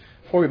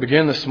Before we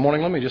begin this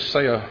morning, let me just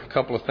say a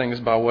couple of things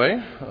by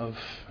way of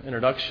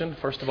introduction.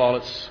 First of all,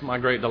 it's my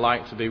great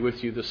delight to be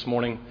with you this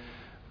morning.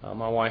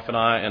 My wife and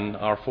I and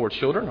our 4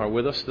 children are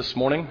with us this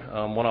morning.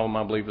 One of them,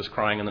 I believe, is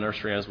crying in the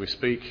nursery as we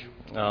speak.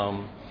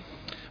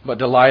 But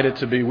delighted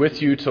to be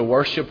with you, to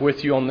worship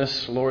with you on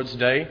this Lord's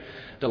Day.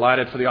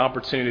 Delighted for the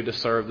opportunity to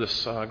serve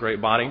this great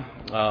body.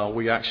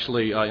 We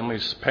actually,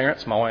 Emily's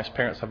parents, my wife's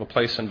parents, have a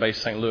place in Bay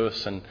St.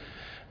 Louis, and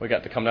we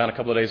got to come down a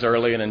couple of days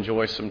early and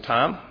enjoy some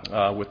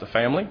time with the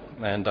family,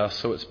 and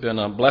so it's been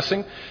a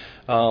blessing.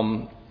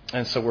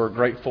 And so we're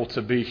grateful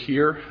to be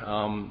here.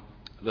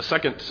 The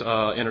second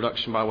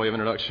introduction, by way of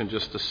introduction,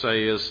 just to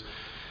say is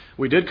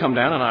we did come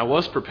down, and I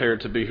was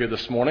prepared to be here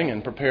this morning,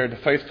 and prepared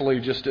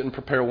faithfully, just didn't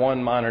prepare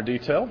one minor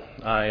detail.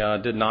 I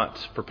did not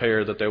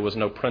prepare that there was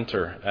no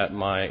printer at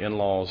my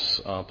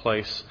in-laws'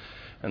 place.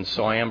 And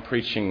so I am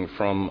preaching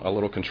from a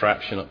little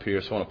contraption up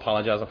here, so I want to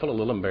apologize. I feel a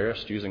little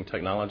embarrassed using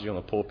technology on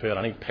the pulpit.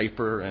 I need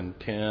paper and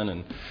pen,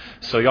 and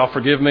so y'all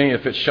forgive me.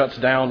 If it shuts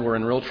down, we're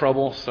in real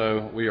trouble,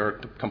 so we are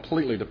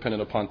completely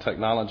dependent upon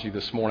technology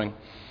this morning.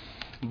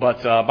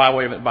 But by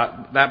way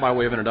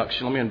of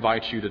introduction, let me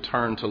invite you to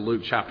turn to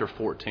Luke chapter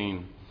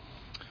 14.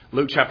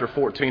 Luke chapter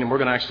 14, and we're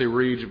going to actually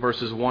read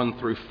verses 1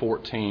 through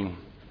 14.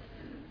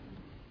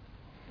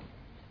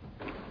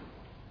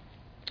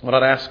 What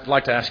I'd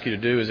like to ask you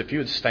to do is if you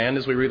would stand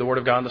as we read the Word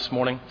of God this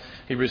morning.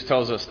 Hebrews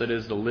tells us that it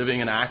is the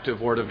living and active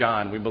Word of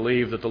God. And we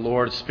believe that the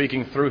Lord,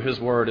 speaking through His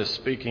Word, is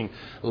speaking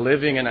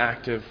living and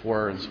active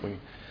words.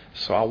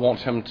 So I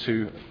want Him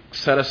to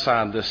set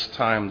aside this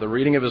time, the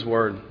reading of His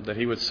Word, that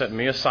He would set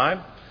me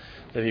aside,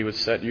 that He would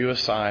set you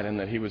aside,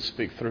 and that He would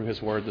speak through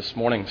His Word this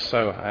morning.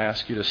 So I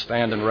ask you to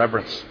stand in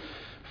reverence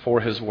for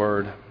His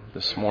Word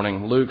this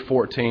morning. Luke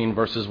 14,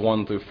 verses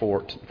 1 through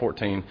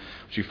 14.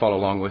 Would you follow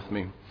along with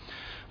me?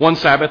 One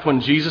Sabbath,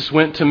 when Jesus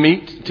went to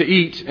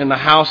eat in the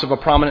house of a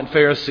prominent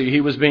Pharisee, he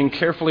was being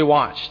carefully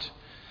watched.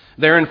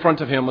 There in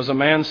front of him was a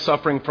man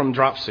suffering from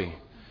dropsy.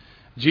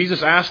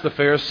 Jesus asked the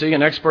Pharisee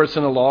and experts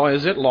in the law,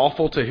 "Is it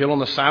lawful to heal on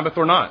the Sabbath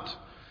or not?"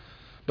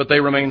 But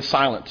they remained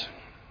silent.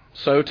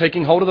 So,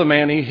 taking hold of the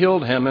man, he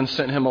healed him and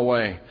sent him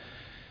away.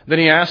 Then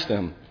he asked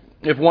them,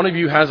 "If one of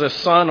you has a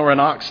son or an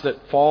ox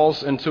that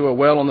falls into a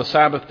well on the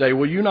Sabbath day,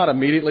 will you not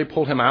immediately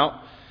pull him out?"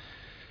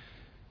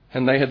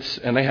 And they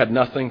had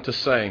nothing to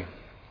say.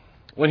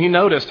 When he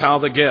noticed how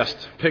the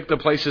guests picked the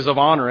places of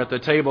honor at the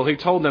table, he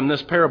told them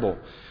this parable.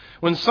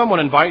 When someone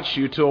invites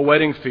you to a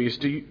wedding feast,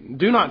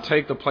 do not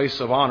take the place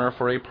of honor,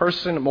 for a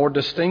person more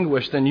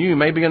distinguished than you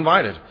may be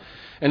invited.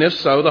 And if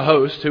so, the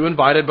host who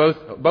invited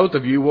both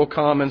of you will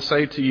come and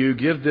say to you,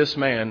 "Give this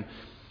man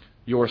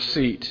your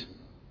seat."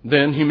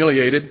 Then,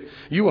 humiliated,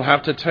 you will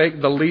have to take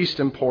the least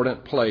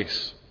important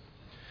place.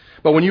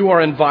 But when you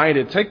are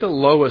invited, take the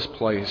lowest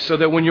place, so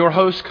that when your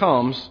host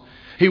comes,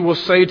 he will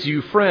say to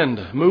you,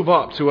 "Friend, move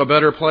up to a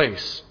better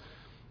place."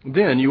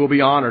 Then you will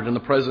be honored in the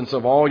presence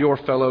of all your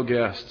fellow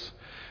guests.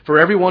 For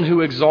everyone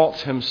who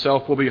exalts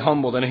himself will be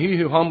humbled, and he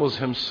who humbles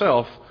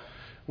himself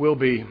will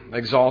be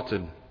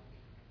exalted.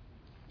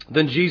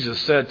 Then Jesus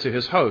said to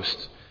his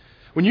host,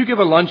 "When you give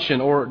a luncheon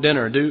or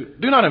dinner, do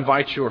not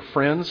invite your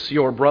friends,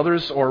 your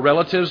brothers or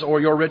relatives, or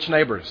your rich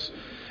neighbors.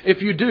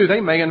 If you do, they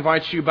may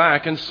invite you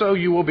back, and so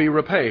you will be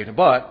repaid.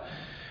 But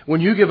when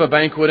you give a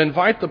banquet,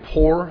 invite the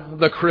poor,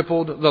 the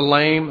crippled, the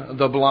lame,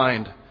 the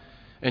blind,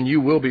 and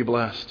you will be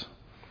blessed.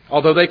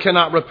 Although they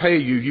cannot repay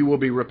you, you will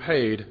be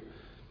repaid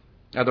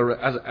at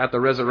the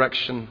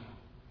resurrection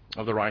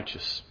of the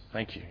righteous."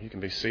 Thank you. You can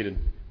be seated.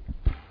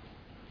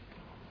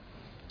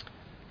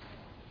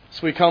 So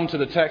we come to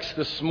the text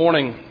this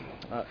morning.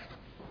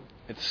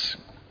 It's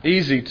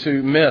easy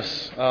to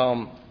miss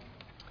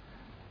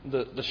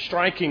the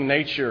striking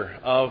nature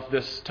of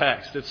this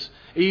text. It's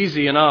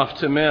easy enough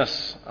to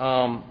miss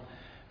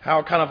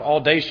how kind of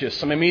audacious,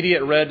 some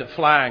immediate red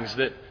flags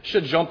that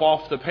should jump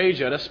off the page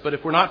at us, but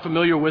if we're not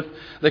familiar with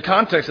the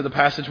context of the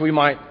passage, we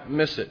might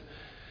miss it.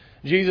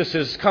 Jesus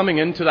is coming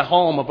into the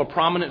home of a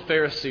prominent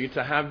Pharisee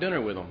to have dinner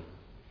with him.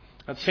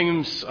 That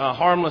seems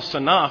harmless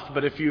enough,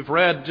 but if you've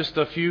read just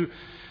a few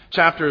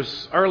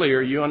chapters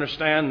earlier, you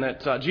understand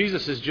that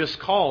Jesus has just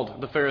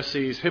called the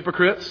Pharisees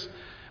hypocrites,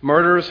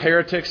 murderers,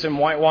 heretics, and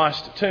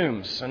whitewashed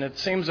tombs. And it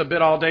seems a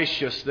bit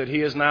audacious that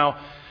he is now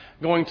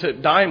going to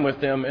dine with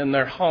them in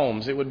their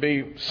homes. It would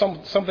be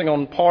something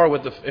on par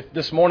with if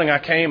this morning I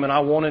came and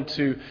I wanted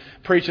to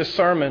preach a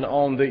sermon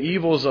on the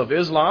evils of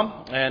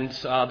Islam. And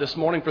this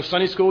morning for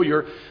Sunday school,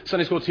 your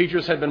Sunday school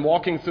teachers had been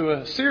walking through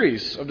a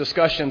series of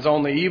discussions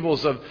on the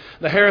evils of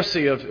the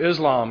heresy of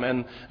Islam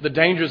and the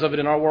dangers of it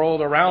in our world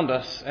around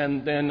us.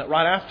 And then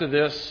right after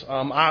this,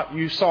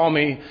 you saw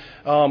me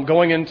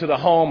going into the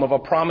home of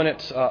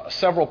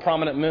several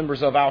prominent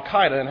members of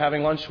Al-Qaeda and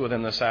having lunch with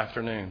them this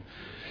afternoon.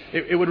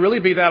 It would really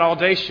be that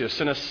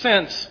audacious. In a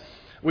sense,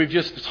 we've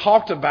just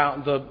talked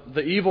about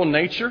the evil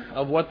nature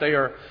of what they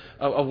are,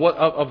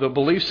 of the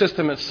belief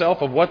system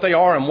itself, of what they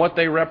are and what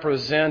they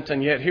represent,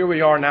 and yet here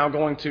we are now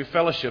going to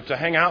fellowship, to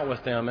hang out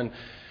with them. And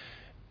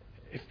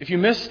If you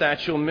miss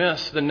that, you'll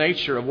miss the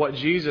nature of what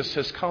Jesus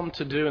has come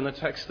to do in the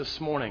text this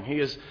morning. He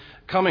is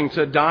coming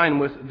to dine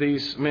with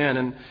these men.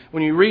 And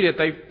when you read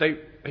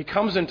it, he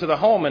comes into the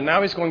home, and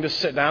now he's going to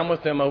sit down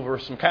with them over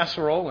some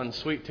casserole and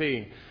sweet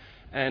tea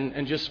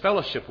and just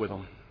fellowship with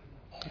them.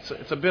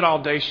 It's a bit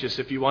audacious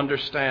if you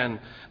understand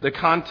the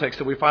context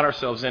that we find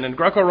ourselves in. In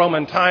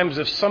Greco-Roman times,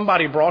 if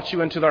somebody brought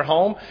you into their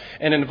home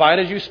and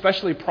invited you,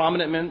 especially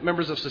prominent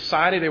members of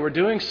society, they were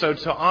doing so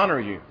to honor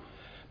you,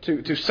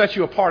 to set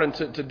you apart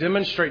and to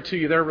demonstrate to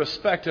you their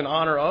respect and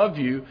honor of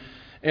you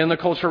in the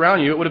culture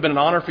around you. It would have been an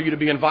honor for you to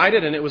be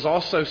invited, and it was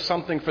also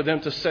something for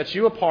them to set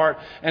you apart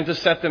and to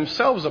set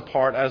themselves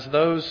apart as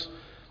those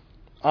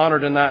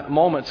honored in that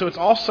moment. So it's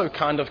also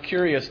kind of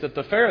curious that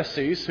the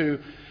Pharisees, who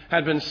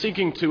had been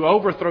seeking to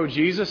overthrow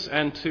Jesus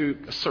and to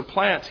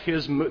supplant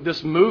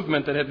this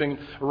movement that had been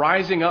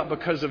rising up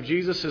because of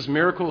Jesus'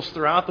 miracles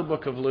throughout the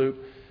book of Luke,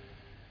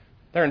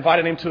 they're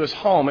inviting him to his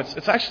home.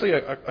 It's actually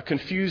a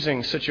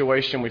confusing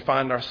situation we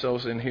find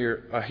ourselves in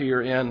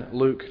here in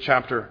Luke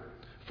chapter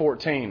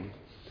 14.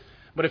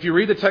 But if you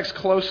read the text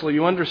closely,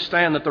 you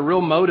understand that the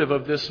real motive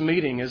of this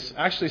meeting is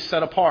actually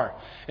set apart.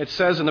 It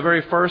says in the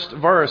very first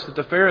verse that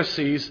the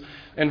Pharisees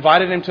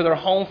invited him to their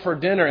home for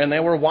dinner, and they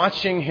were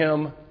watching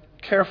him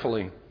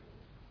carefully.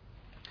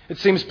 It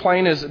seems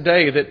plain as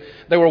day that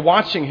they were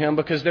watching him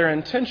because their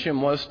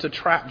intention was to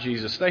trap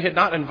Jesus. They had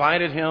not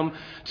invited him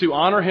to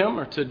honor him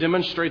or to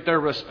demonstrate their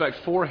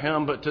respect for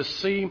him, but to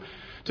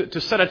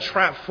set a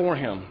trap for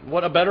him.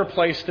 What a better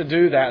place to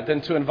do that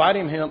than to invite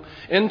him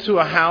into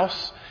a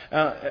house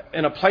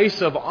in a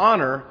place of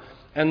honor,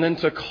 and then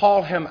to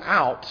call him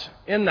out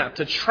in that,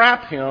 to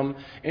trap him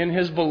in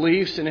his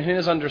beliefs and in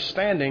his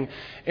understanding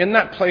in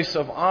that place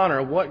of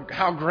honor.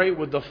 How great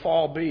would the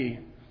fall be,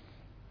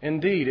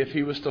 indeed, if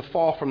he was to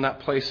fall from that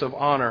place of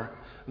honor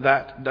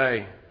that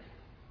day.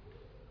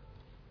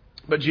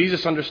 But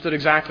Jesus understood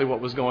exactly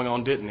what was going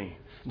on, didn't he?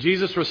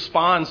 Jesus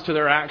responds to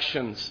their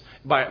actions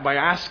by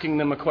asking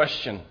them a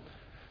question.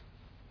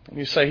 And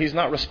you say, he's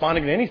not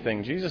responding to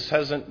anything. Jesus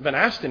hasn't been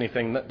asked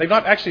anything. They've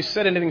not actually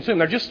said anything to him.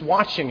 They're just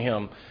watching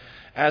him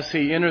as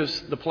he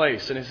enters the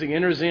place and as he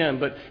enters in.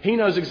 But he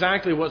knows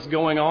exactly what's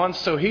going on,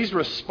 so he's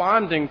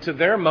responding to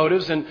their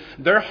motives and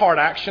their hard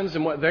actions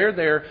and what they're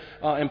there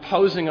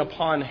imposing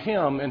upon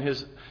him in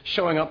his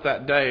showing up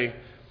that day.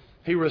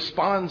 He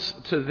responds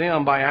to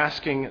them by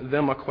asking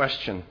them a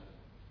question.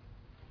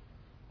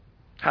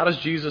 How does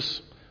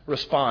Jesus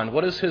respond?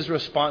 What is his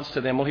response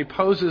to them? Well, he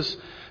poses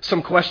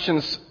some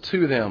questions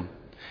to them.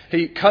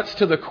 He cuts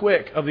to the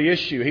quick of the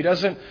issue. He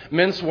doesn't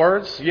mince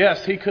words.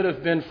 Yes, he could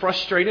have been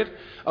frustrated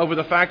over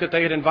the fact that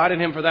they had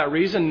invited him for that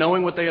reason,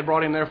 knowing what they had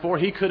brought him there for.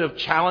 He could have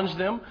challenged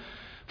them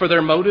for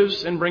their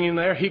motives in bringing him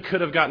there. He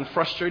could have gotten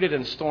frustrated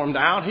and stormed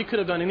out. He could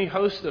have done any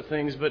host of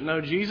things, but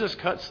no, Jesus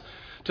cuts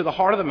to the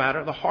heart of the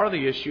matter, the heart of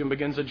the issue, and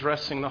begins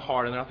addressing the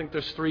heart. And I think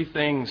there's three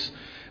things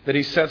that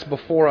he sets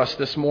before us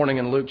this morning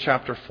in Luke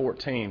chapter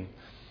 14.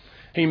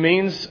 He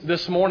means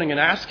this morning in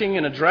asking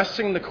and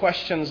addressing the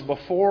questions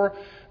before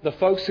the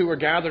folks who were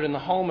gathered in the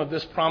home of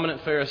this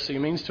prominent Pharisee,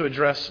 means to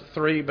address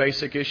three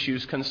basic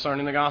issues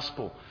concerning the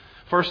gospel.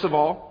 First of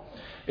all,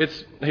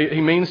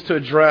 he means to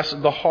address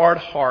the hard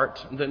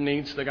heart that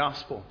needs the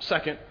gospel.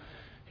 Second,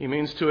 he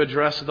means to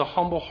address the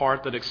humble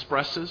heart that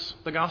expresses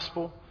the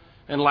gospel.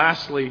 And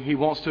lastly, he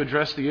wants to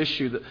address the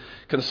issue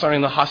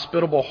concerning the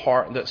hospitable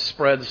heart that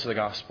spreads the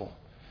gospel.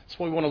 That's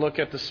what we want to look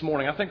at this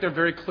morning. I think they're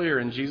very clear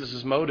in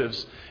Jesus'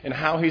 motives in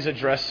how he's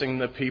addressing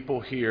the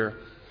people here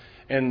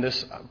in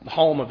this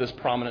home of this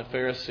prominent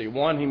Pharisee.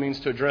 One, he means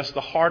to address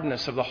the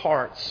hardness of the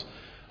hearts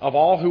of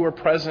all who were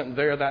present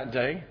there that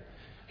day.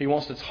 He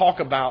wants to talk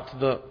about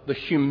the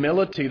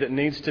humility that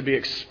needs to be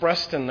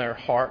expressed in their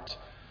heart,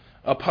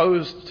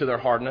 opposed to their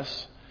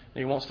hardness.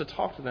 And he wants to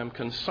talk to them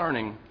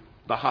concerning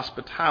the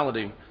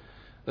hospitality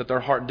that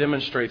their heart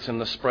demonstrates in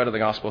the spread of the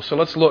gospel. So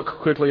let's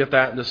look quickly at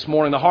that this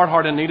morning. The hard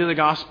heart and need of the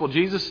gospel.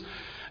 Jesus'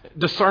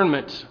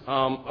 discernment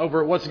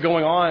over what's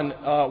going on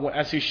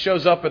as he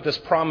shows up at this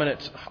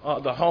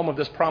the home of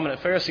this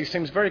prominent Pharisee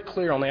seems very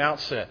clear on the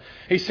outset.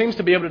 He seems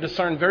to be able to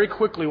discern very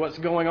quickly what's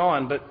going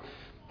on, but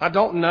I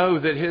don't know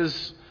that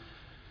his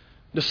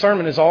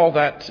discernment is all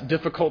that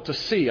difficult to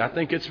see. I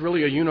think it's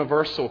really a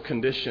universal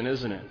condition,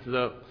 isn't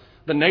it?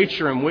 The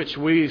nature in which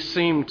we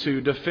seem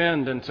to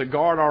defend and to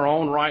guard our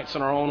own rights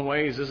and our own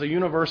ways is a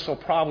universal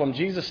problem.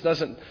 Jesus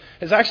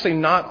is actually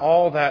not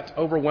all that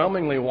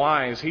overwhelmingly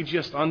wise. He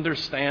just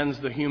understands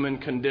the human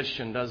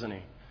condition, doesn't he?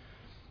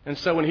 And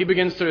so when he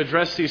begins to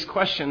address these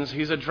questions,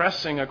 he's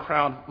addressing a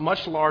crowd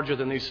much larger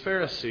than these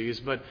Pharisees,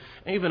 but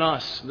even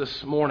us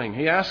this morning.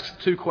 He asks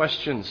two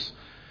questions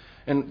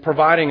and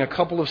providing a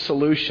couple of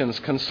solutions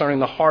concerning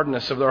the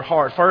hardness of their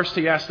heart. First,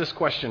 he asks this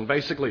question,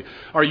 basically,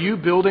 are you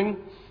building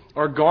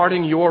or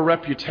guarding your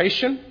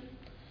reputation,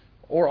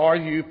 or are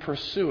you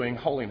pursuing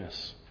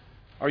holiness?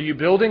 Are you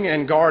building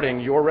and guarding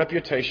your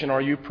reputation, or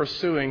are you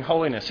pursuing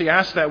holiness? He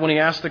asked that when he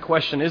asked the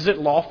question, is it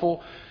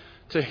lawful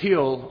to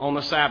heal on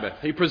the Sabbath?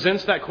 He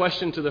presents that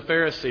question to the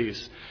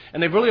Pharisees,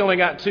 and they've really only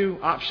got two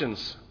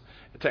options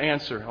to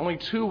answer. Only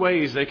two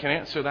ways they can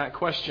answer that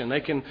question.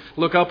 They can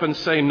look up and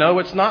say, no,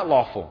 it's not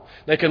lawful.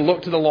 They can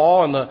look to the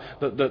law and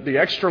the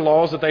extra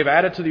laws that they've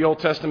added to the Old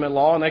Testament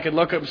law, and they can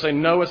look up and say,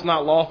 no, it's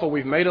not lawful.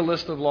 We've made a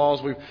list of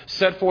laws. We've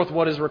set forth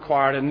what is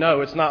required, and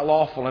no, it's not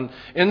lawful. And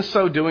in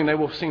so doing, they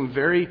will seem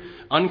very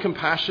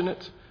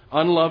uncompassionate,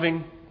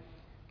 unloving,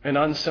 and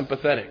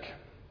unsympathetic.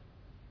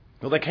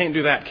 Well, they can't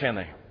do that, can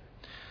they?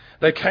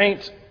 They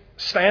can't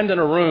stand in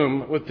a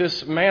room with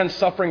this man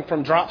suffering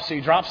from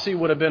dropsy. Dropsy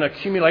would have been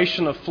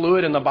accumulation of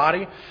fluid in the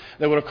body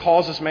that would have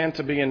caused this man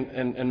to be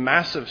in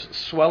massive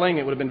swelling.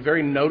 It would have been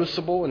very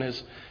noticeable in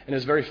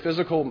his very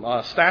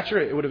physical stature.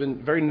 It would have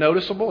been very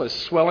noticeable. His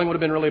swelling would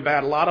have been really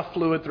bad. A lot of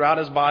fluid throughout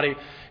his body.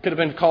 Could have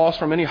been caused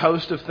from any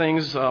host of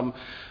things.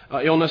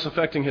 Illness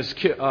affecting his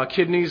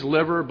kidneys,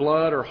 liver,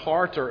 blood, or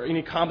heart, or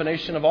any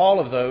combination of all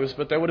of those.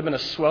 But there would have been a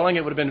swelling.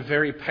 It would have been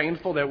very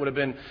painful. There would have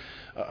been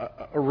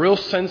a real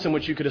sense in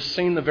which you could have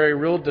seen the very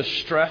real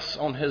distress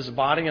on his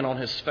body and on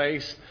his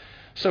face.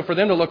 So for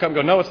them to look up and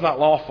go, no, it's not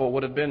lawful,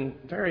 would have been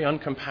very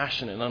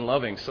uncompassionate and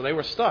unloving. So they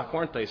were stuck,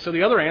 weren't they? So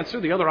the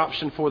other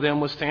option for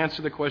them was to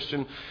answer the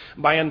question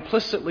by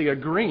implicitly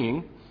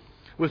agreeing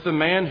with the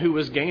man who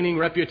was gaining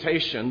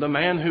reputation, the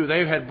man who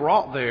they had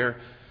brought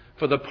there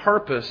for the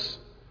purpose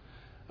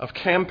of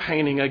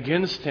campaigning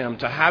against him,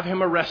 to have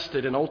him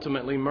arrested and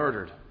ultimately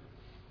murdered.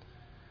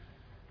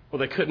 Well,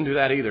 they couldn't do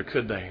that either,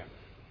 could they?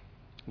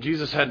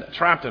 Jesus had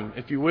trapped him,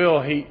 if you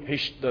will.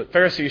 The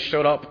Pharisees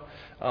showed up,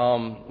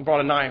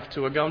 brought a knife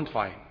to a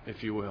gunfight,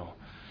 if you will.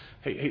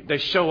 They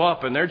show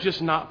up and they're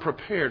just not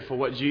prepared for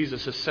what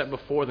Jesus has set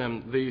before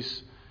them,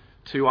 these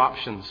two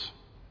options.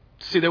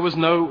 See, there was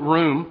no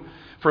room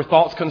for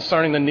thoughts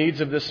concerning the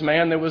needs of this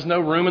man. There was no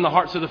room in the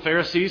hearts of the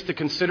Pharisees to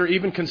consider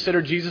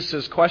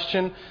Jesus'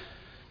 question.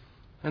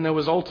 And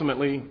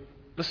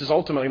this is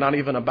ultimately not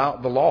even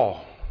about the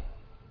law.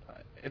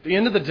 At the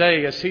end of the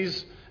day, as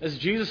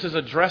Jesus is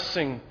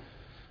addressing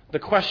the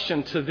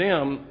question to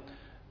them,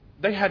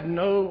 they had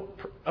no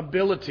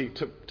ability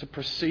to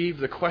perceive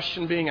the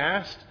question being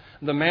asked,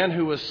 the man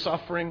who was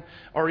suffering,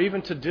 or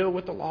even to deal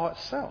with the law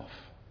itself.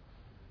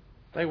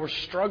 They were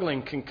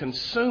struggling and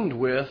consumed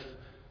with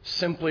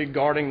simply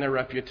guarding their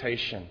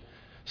reputation,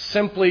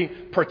 simply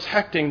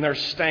protecting their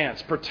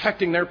stance,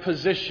 protecting their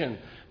position,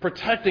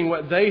 protecting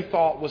what they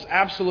thought was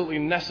absolutely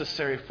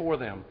necessary for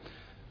them.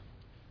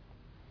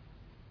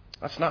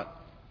 That's not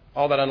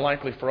all that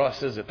unlikely for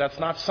us, is it? That's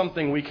not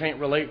something we can't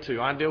relate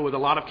to. I deal with a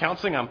lot of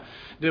counseling. I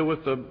deal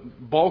with the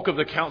bulk of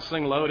the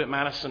counseling load at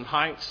Madison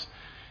Heights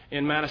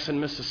in Madison,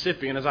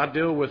 Mississippi. And as I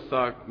deal with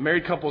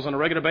married couples on a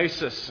regular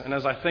basis, and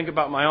as I think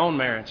about my own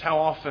marriage, how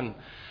often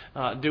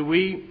do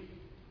we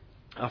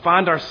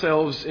find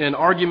ourselves in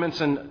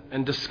arguments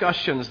and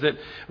discussions that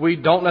we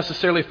don't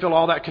necessarily feel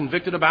all that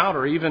convicted about,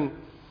 or even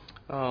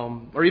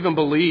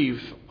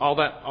believe all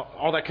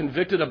that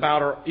convicted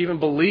about, or even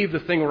believe the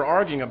thing we're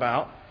arguing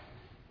about.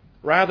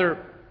 Rather,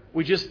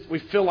 we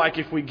feel like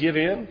if we give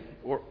in,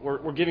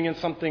 we're giving in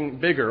something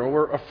bigger, or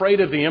we're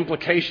afraid of the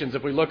implications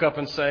if we look up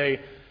and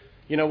say,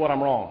 you know what,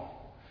 I'm wrong.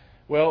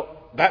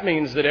 Well, that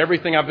means that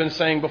everything I've been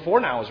saying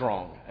before now is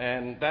wrong.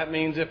 And that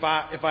means if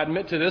I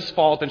admit to this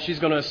fault, then she's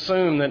going to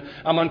assume that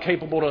I'm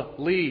incapable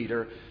to lead.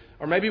 Or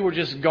maybe we're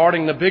just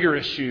guarding the bigger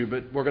issue,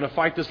 but we're going to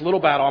fight this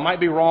little battle. I might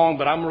be wrong,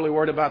 but I'm really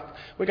worried about...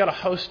 We got a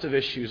host of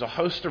issues, a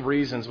host of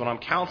reasons when I'm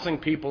counseling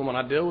people, when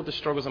I deal with the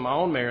struggles in my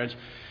own marriage.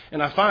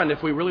 And I find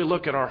if we really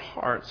look at our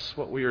hearts,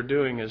 what we are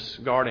doing is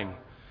guarding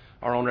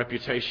our own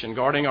reputation,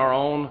 guarding our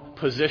own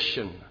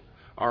position,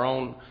 our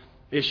own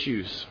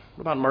issues.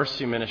 What about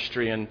mercy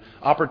ministry and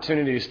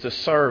opportunities to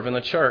serve in the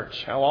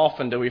church? How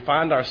often do we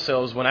find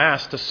ourselves, when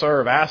asked to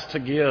serve, asked to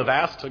give,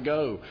 asked to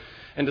go,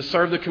 and to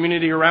serve the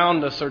community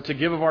around us, or to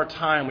give of our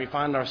time, we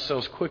find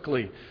ourselves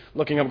quickly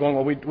looking up going,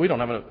 well, we don't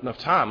have enough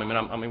time.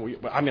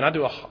 I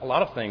do a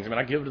lot of things.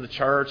 I give to the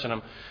church,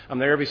 and I'm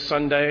there every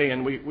Sunday,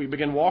 and we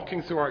begin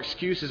walking through our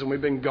excuses, and we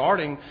begin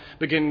guarding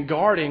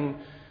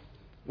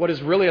what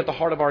is really at the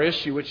heart of our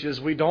issue, which is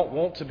we don't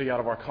want to be out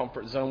of our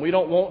comfort zone. We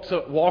don't want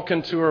to walk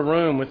into a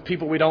room with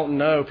people we don't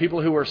know,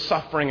 people who are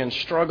suffering and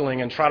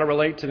struggling, and try to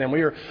relate to them.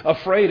 We are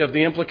afraid of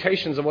the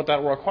implications of what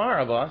that will require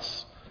of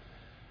us.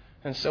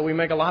 And so we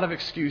make a lot of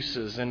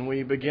excuses, and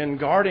we begin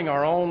guarding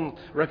our own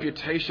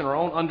reputation, our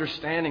own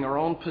understanding, our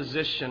own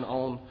position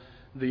on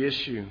the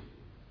issue.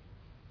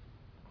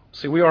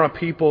 See, we are a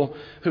people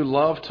who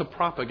love to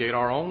propagate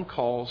our own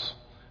cause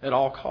at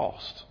all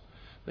cost.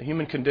 The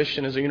human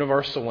condition is a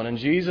universal one, and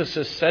Jesus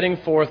is setting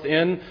forth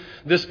in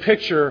this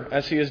picture,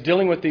 as he is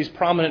dealing with these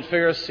prominent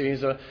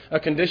Pharisees, a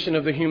condition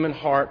of the human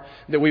heart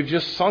that we've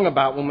just sung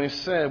about when we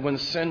said, when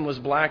sin was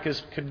black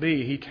as could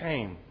be, he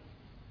came.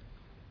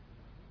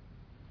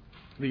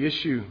 The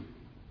issue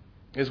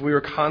is we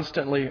are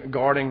constantly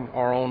guarding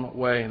our own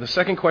way. The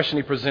second question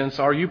he presents,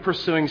 are you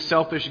pursuing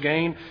selfish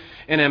gain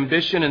and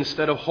ambition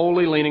instead of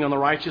wholly leaning on the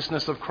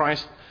righteousness of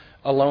Christ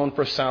alone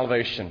for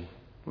salvation?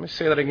 Let me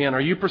say that again.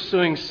 Are you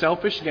pursuing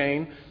selfish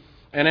gain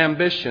and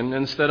ambition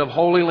instead of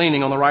wholly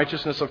leaning on the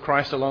righteousness of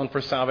Christ alone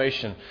for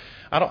salvation.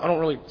 I don't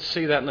really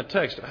see that in the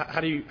text.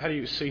 How do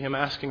you see him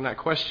asking that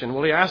question?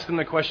 Well, he asked them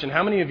the question,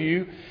 how many of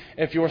you,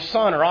 if your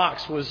son or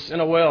ox was in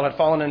a well, had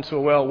fallen into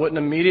a well, wouldn't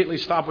immediately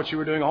stop what you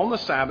were doing on the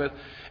Sabbath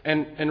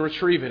and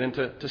retrieve it and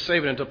to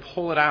save it and to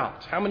pull it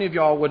out? How many of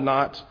y'all would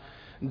not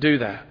do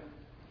that?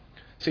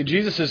 See,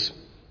 Jesus has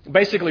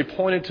basically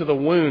pointed to the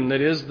wound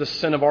that is the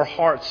sin of our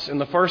hearts in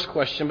the first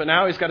question, but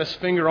now he's got his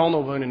finger on the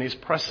wound and he's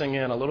pressing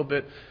in a little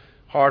bit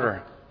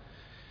harder.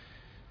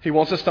 He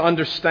wants us to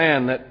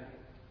understand that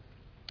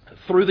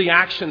through the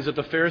actions that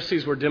the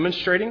Pharisees were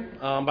demonstrating,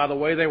 by the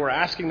way they were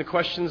asking the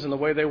questions and the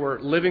way they were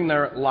living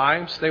their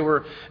lives, they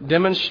were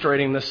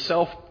demonstrating the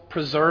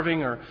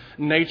self-preserving or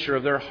nature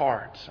of their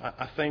hearts.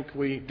 I think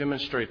we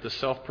demonstrate the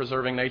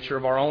self-preserving nature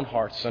of our own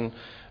hearts and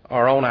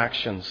our own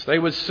actions. They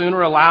would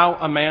sooner allow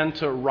a man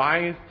to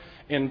writhe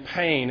in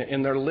pain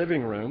in their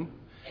living room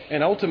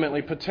and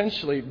ultimately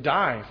potentially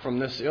die from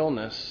this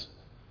illness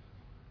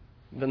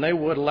than they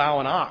would allow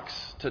an ox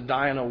to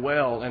die in a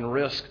well and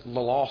risk the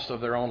loss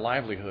of their own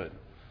livelihood.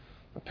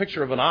 A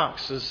picture of an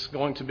ox is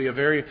going to be a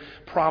very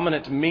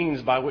prominent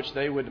means by which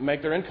they would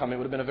make their income. It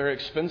would have been a very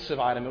expensive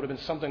item. It would have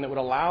been something that would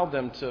allow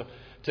them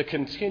to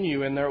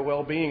continue in their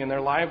well-being and their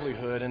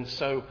livelihood. And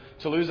so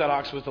to lose that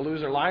ox was to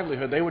lose their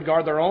livelihood. They would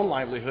guard their own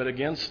livelihood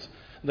against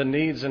the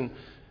needs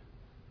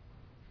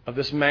of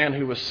this man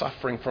who was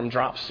suffering from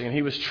dropsy. And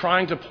he was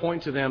trying to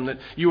point to them that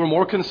you were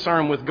more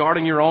concerned with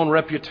guarding your own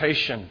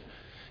reputation.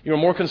 You are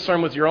more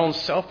concerned with your own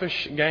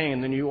selfish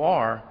gain than you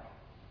are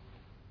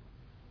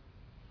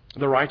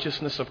the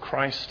righteousness of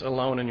Christ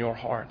alone in your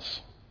hearts.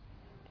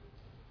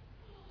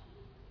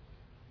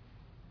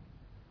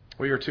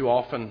 We are too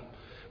often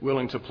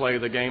willing to play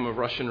the game of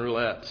Russian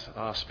roulette,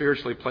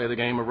 spiritually play the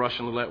game of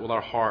Russian roulette with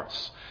our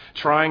hearts,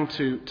 trying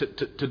to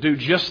do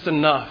just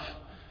enough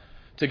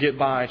to get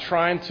by,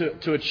 trying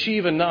to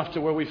achieve enough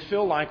to where we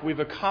feel like we've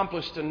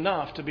accomplished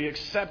enough to be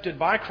accepted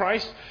by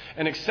Christ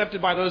and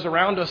accepted by those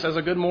around us as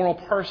a good moral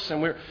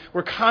person.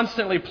 We're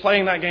constantly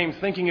playing that game,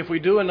 thinking if we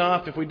do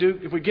enough, if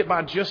we get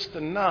by just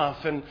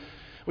enough, and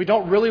we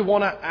don't really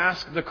want to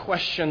ask the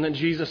question that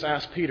Jesus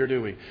asked Peter,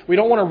 do we? We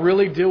don't want to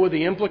really deal with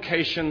the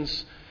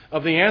implications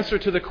of the answer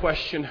to the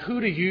question,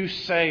 who do you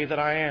say that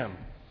I am?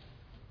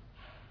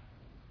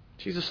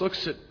 Jesus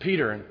looks at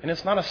Peter, and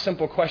it's not a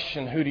simple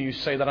question, who do you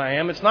say that I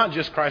am? It's not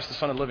just Christ, the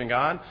Son of the living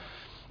God.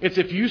 It's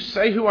if you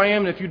say who I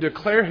am, and if you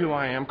declare who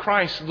I am,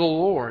 Christ the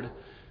Lord,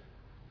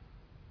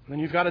 then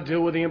you've got to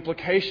deal with the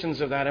implications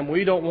of that. And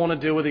we don't want to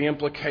deal with the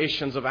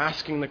implications of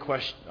answering the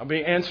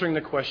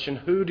question,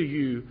 who do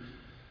you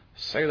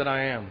say that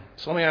I am?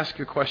 So let me ask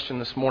you a question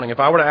this morning. If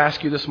I were to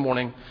ask you this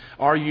morning,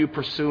 are you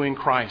pursuing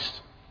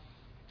Christ?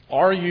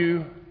 Are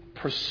you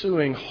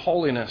pursuing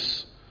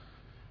holiness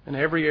in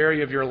every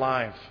area of your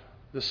life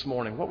this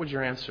morning? What would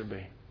your answer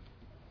be?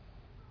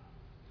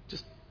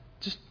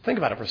 Just think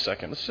about it for a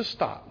second. Let's just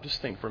stop.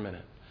 Just think for a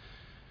minute.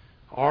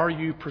 Are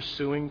you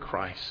pursuing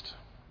Christ?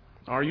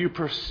 Are you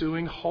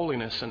pursuing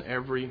holiness in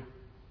every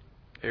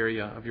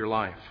area of your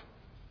life?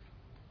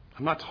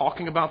 I'm not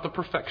talking about the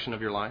perfection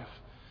of your life.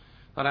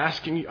 I'm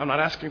not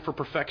asking for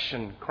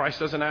perfection. Christ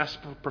doesn't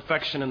ask for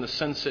perfection in the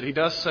sense that he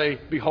does say,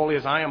 be holy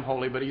as I am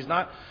holy, but he's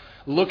not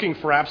looking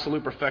for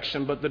absolute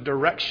perfection, but the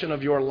direction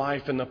of your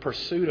life and the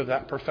pursuit of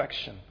that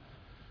perfection.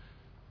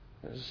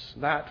 Is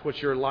that what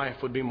your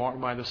life would be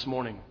marked by this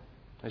morning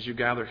as you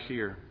gather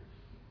here?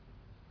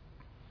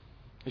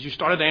 As you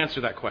started to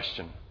answer that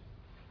question,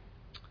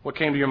 what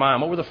came to your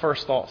mind? What were the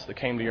first thoughts that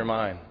came to your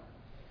mind?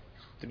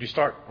 Did you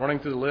start running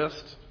through the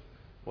list?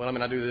 Well,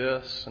 I do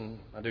this and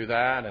I do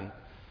that, and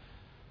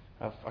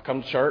I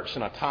come to church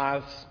and I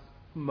tithe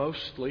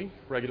mostly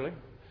regularly,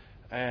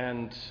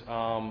 and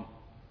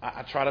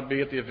I try to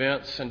be at the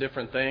events and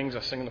different things.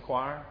 I sing in the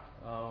choir.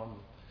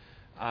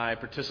 I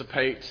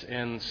participate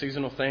in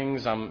seasonal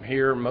things. I'm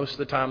here most of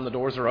the time. The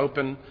doors are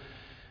open.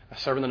 I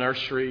serve in the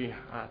nursery.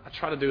 I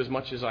try to do as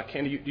much as I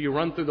can. Do you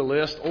run through the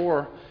list,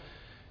 or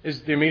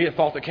is the immediate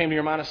thought that came to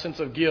your mind a sense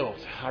of guilt?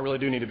 I really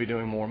do need to be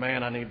doing more.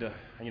 Man, I need to,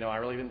 I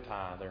really didn't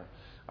tithe, or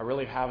I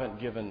really haven't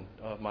given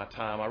of my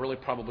time. I really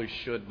probably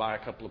should buy a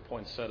couple of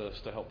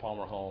poinsettias to help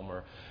Palmer home,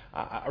 or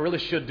I really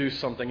should do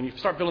something. And you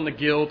start feeling the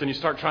guilt and you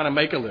start trying to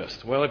make a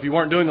list. Well, if you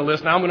weren't doing the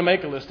list, now I'm going to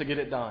make a list to get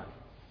it done.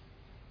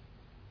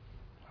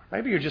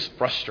 Maybe you're just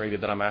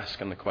frustrated that I'm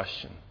asking the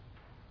question.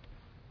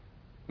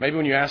 Maybe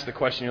when you ask the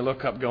question, you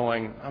look up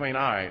going, all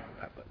right,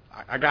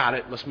 I got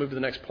it. Let's move to the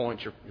next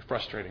point. You're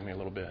frustrating me a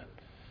little bit.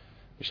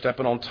 You're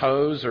stepping on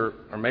toes, or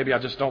maybe I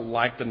just don't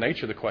like the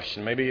nature of the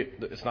question. Maybe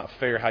it's not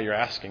fair how you're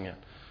asking it.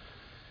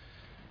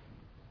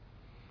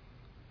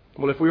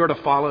 Well, if we are to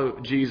follow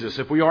Jesus,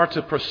 if we are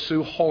to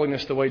pursue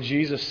holiness the way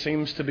Jesus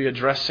seems to be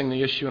addressing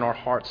the issue in our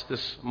hearts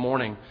this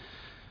morning,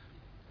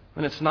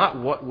 then it's not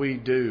what we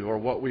do or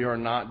what we are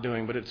not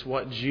doing, but it's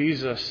what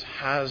Jesus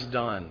has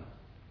done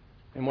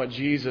and what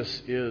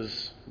Jesus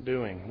is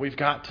doing. We've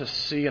got to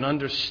see and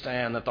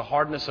understand that the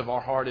hardness of our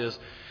heart is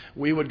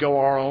we would go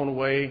our own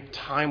way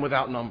time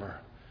without number.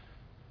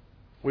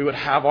 we would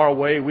have our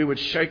way. We would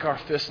shake our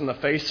fist in the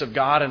face of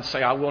God and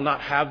say, I will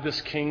not have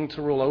this king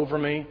to rule over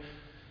me,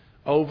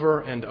 over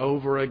and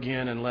over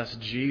again, unless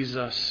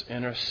Jesus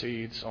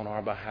intercedes on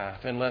our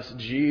behalf, unless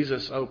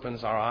Jesus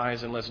opens our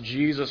eyes, unless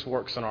Jesus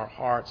works in our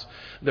hearts.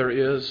 There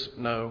is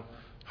no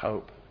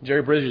hope.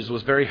 Jerry Bridges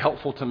was very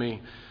helpful to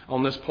me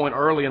on this point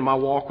early in my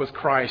walk with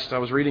Christ. I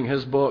was reading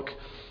his book,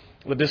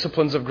 The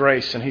Disciplines of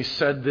Grace, and he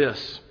said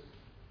this: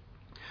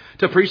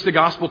 to preach the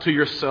gospel to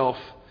yourself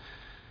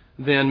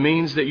then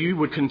means that you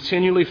would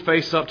continually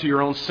face up to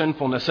your own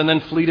sinfulness and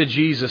then flee to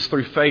Jesus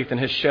through faith in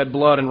His shed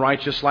blood and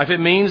righteous life. It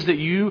means that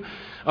you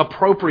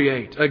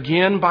appropriate,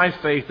 again by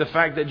faith, the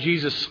fact that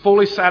Jesus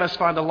fully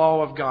satisfied the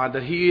law of God,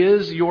 that He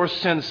is your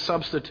sin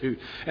substitute,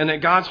 and that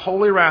God's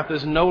holy wrath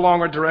is no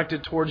longer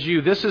directed towards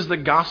you. This is the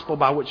gospel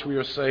by which we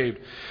are saved.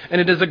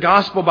 And it is the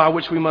gospel by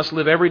which we must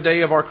live every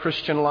day of our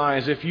Christian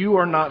lives. If you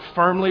are not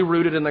firmly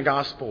rooted in the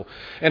gospel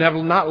and have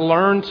not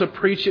learned to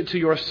preach it to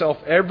yourself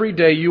every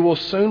day, you will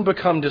soon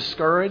become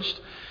discouraged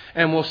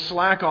and will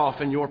slack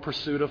off in your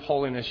pursuit of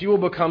holiness. You will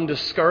become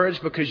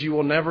discouraged because you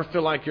will never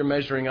feel like you're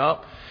measuring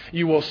up.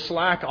 You will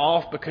slack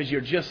off because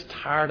you're just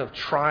tired of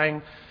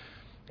trying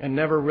and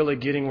never really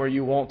getting where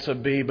you want to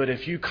be. But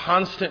if you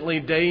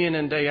constantly, day in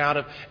and day out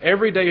of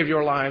every day of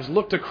your lives,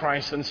 look to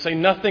Christ and say,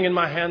 nothing in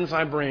my hands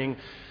I bring,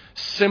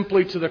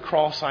 simply to the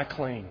cross I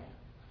cling.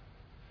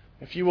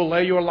 If you will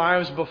lay your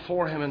lives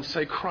before Him and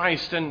say,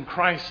 Christ and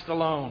Christ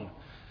alone.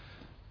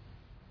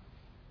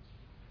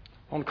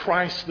 On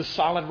Christ, the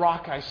solid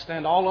rock, I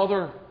stand. All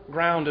other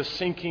ground is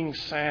sinking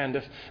sand.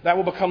 If that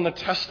will become the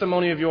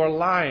testimony of your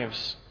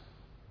lives,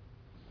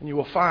 and you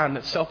will find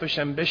that selfish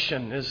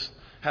ambition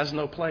has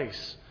no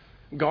place.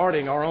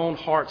 Guarding our own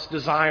heart's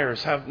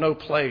desires have no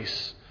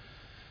place,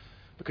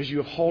 because you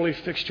have wholly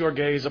fixed your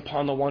gaze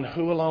upon the one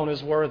who alone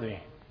is worthy.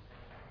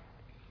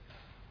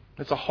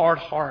 It's a hard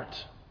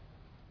heart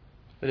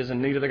that is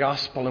in need of the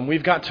gospel. And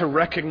we've got to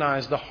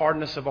recognize the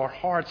hardness of our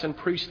hearts and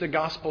preach the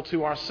gospel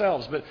to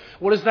ourselves. But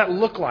what does that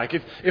look like?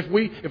 If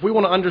we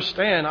want to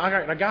understand,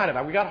 I got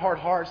it. We got hard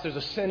hearts. There's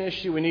a sin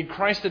issue. We need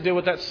Christ to deal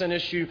with that sin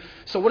issue.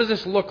 So what does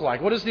this look like?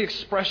 What is the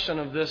expression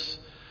of this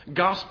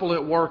gospel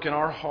at work in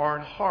our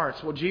hard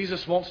hearts? Well,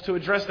 Jesus wants to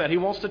address that. He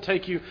wants to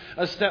take you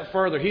a step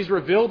further. He's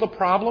revealed the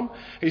problem.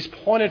 He's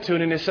pointed to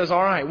it, and He says,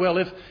 all right, well,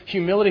 if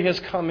humility has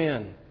come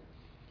in,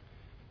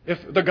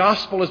 if the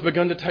gospel has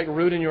begun to take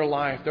root in your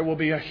life, there will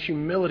be a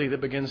humility that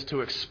begins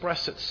to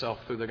express itself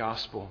through the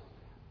gospel.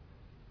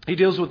 He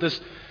deals with this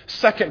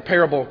second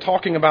parable,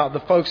 talking about the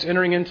folks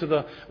entering into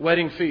the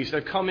wedding feast.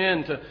 They've come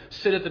in to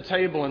sit at the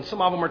table, and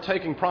some of them are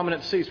taking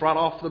prominent seats right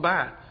off the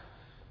bat.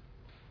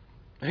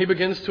 And He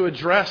begins to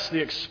address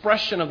the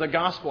expression of the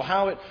gospel,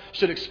 how it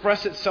should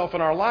express itself in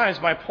our lives,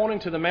 by pointing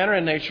to the manner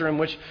and nature in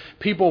which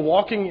people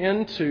walking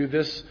into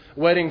this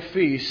wedding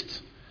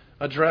feast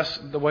address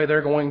the way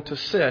they're going to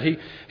sit.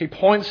 He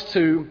points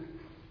to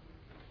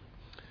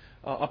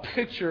a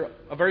picture,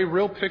 a very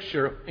real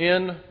picture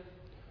in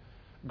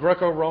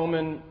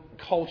Greco-Roman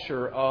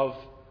culture of.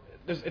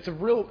 It's a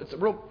real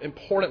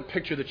important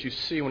picture that you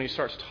see when he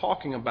starts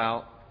talking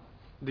about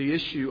the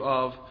issue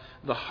of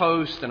the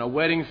host and a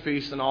wedding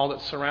feast and all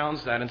that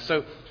surrounds that. And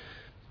so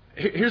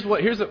here's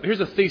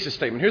a thesis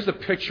statement. Here's the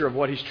picture of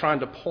what he's trying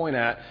to point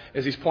at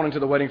as he's pointing to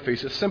the wedding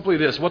feast. It's simply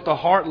this: what the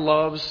heart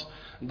loves,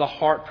 the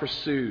heart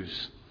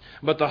pursues,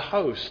 but the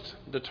host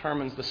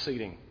determines the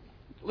seating.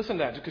 Listen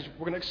to that, because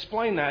we're going to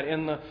explain that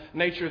in the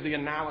nature of the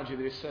analogy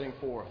that he's setting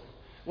forth.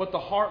 What the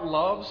heart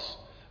loves,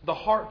 the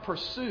heart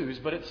pursues,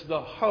 but it's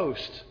the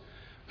host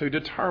who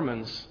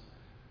determines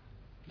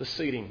the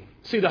seating.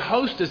 See, the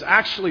host is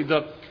actually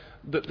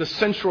the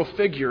central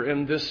figure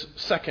in this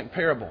second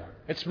parable.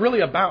 It's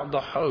really about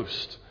the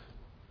host.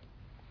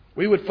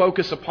 We would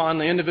focus upon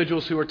the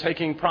individuals who are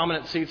taking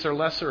prominent seats or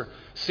lesser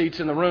seats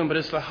in the room, but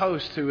it's the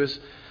host who is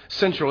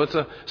central. It's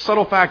a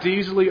subtle fact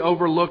easily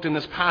overlooked in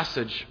this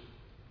passage,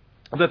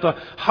 that the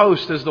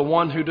host is the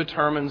one who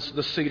determines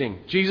the seating.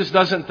 Jesus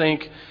doesn't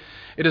think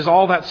it is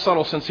all that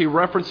subtle, since He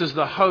references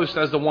the host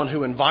as the one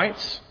who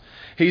invites.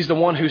 He's the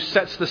one who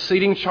sets the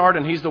seating chart,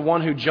 and He's the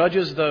one who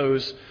judges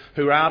those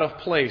who are out of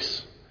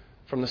place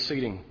from the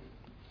seating.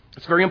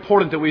 It's very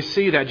important that we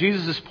see that.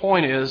 Jesus'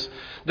 point is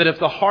that if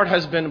the heart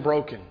has been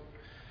broken,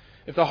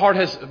 if the heart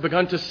has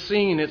begun to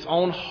see its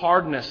own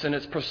hardness and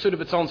its pursuit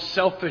of its own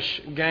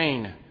selfish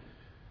gain,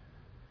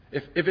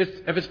 if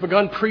it's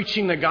begun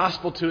preaching the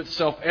gospel to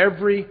itself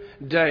every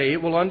day,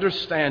 it will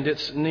understand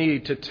its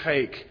need to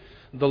take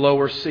the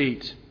lower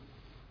seat.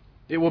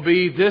 It will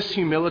be this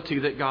humility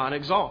that God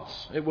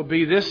exalts. It will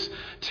be this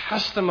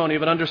testimony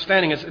of an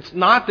understanding. It's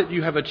not that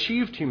you have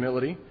achieved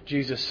humility,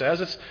 Jesus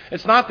says.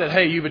 It's not that,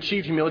 hey, you've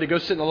achieved humility, go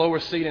sit in the lower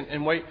seat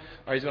and wait,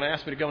 or He's going to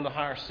ask me to go in the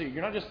higher seat.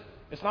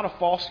 It's not a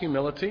false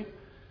humility.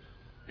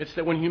 It's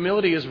that when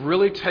humility is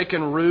really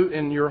taken root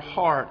in your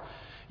heart,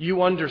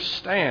 you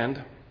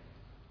understand,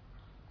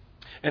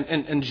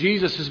 and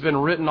Jesus has been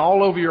written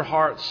all over your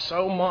heart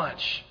so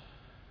much,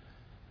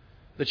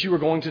 that you are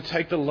going to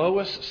take the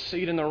lowest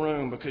seat in the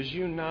room because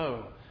you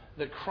know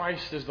that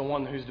Christ is the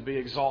one who's to be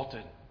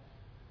exalted.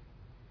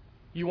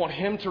 You want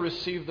Him to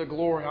receive the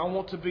glory. I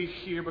want to be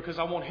here because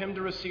I want Him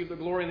to receive the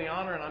glory and the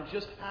honor, and I'm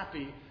just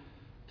happy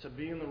to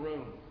be in the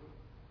room.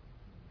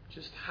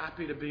 Just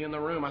happy to be in the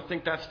room. I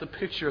think that's the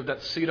picture of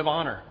that seat of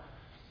honor.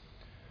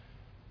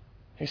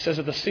 He says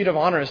that the seat of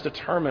honor is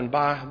determined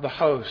by the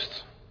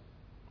host.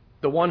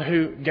 The one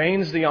who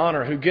gains the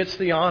honor, who gets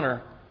the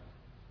honor,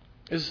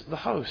 is the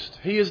host.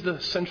 He is the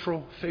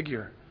central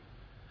figure.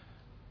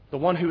 The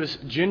one who has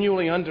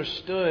genuinely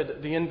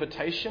understood the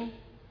invitation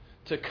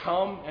to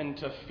come and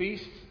to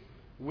feast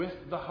with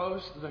the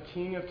host, the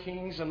King of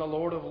Kings and the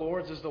Lord of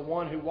Lords, is the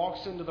one who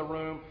walks into the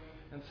room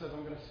and says,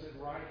 I'm going to sit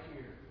right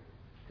here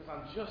because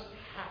I'm just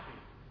happy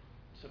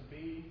to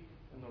be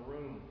in the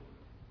room.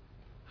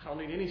 I don't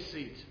need any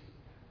seat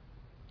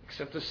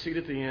except a seat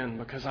at the end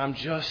because I'm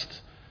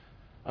just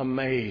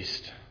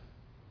amazed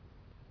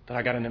that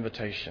I got an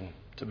invitation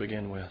to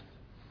begin with.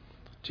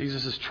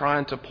 Jesus is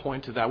trying to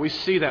point to that. We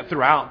see that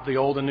throughout the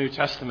Old and New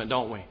Testament,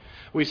 don't we?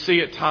 We see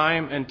it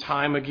time and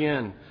time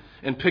again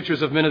in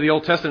pictures of men of the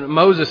Old Testament.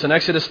 Moses in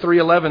Exodus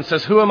 3:11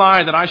 says, Who am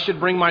I that I should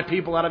bring my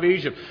people out of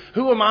Egypt?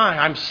 Who am I?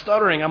 I'm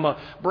stuttering. I'm a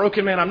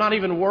broken man. I'm not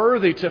even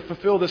worthy to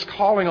fulfill this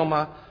calling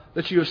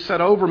that you have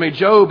set over me.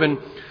 Job in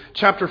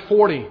chapter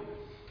 40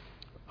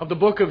 of the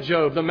book of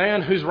Job, the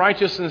man whose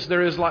righteousness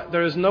there is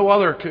no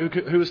other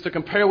who is to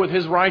compare with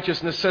his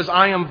righteousness, says,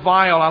 I am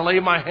vile. I lay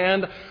my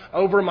hand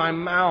over my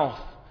mouth.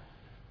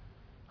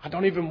 I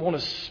don't even want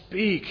to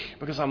speak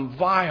because I'm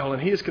vile.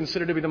 And he is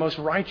considered to be the most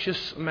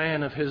righteous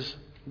man of his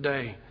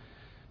day.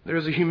 There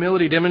is a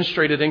humility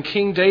demonstrated in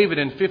King David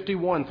in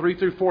 51,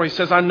 3-4. He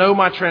says, I know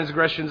my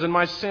transgressions and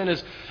my sin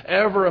is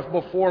ever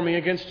before me.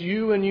 Against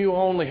you and you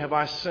only have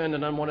I sinned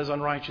and done what is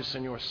unrighteous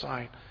in your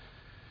sight.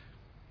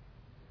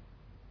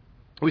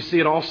 We see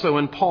it also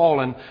in Paul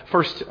in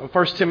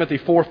 1 Timothy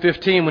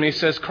 4:15 when he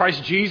says,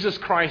 Jesus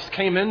Christ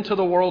came into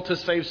the world to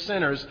save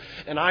sinners,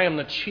 and I am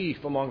the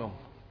chief among them.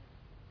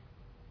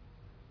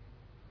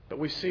 But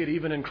we see it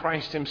even in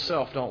Christ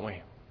Himself, don't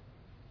we?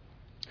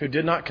 Who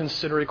did not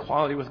consider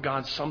equality with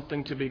God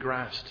something to be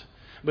grasped.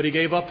 But He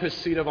gave up His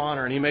seat of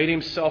honor and He made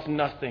Himself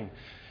nothing.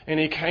 And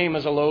He came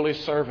as a lowly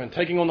servant,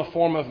 taking on the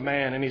form of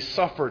man. And He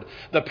suffered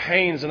the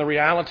pains and the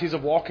realities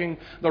of walking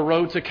the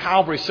road to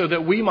Calvary so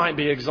that we might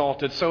be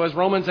exalted. So as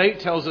Romans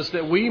 8 tells us,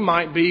 that we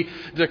might be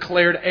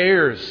declared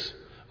heirs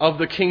of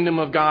the kingdom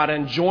of God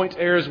and joint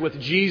heirs with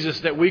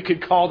Jesus, that we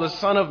could call the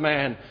Son of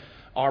Man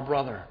our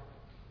brother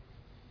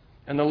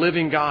and the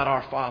living God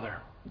our Father.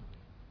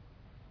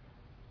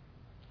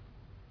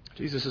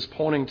 Jesus is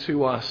pointing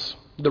to us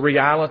the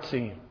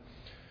reality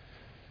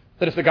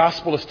that if the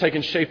gospel has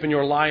taken shape in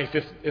your life,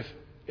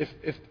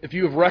 if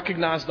you have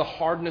recognized the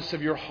hardness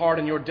of your heart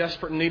and your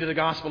desperate need of the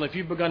gospel, and if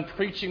you've begun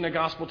preaching the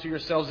gospel to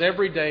yourselves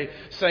every day,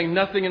 saying,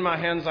 nothing in my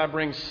hands I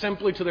bring,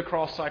 simply to the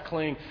cross I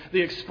cling,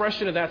 the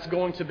expression of that's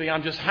going to be,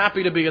 I'm just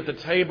happy to be at the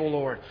table,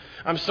 Lord.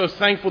 I'm so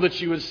thankful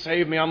that you would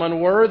save me. I'm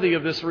unworthy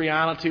of this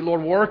reality.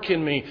 Lord, work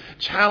in me,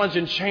 challenge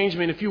and change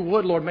me. And if you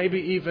would, Lord, maybe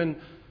even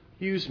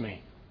use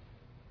me.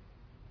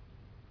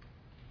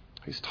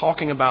 He's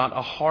talking about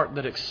a heart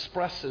that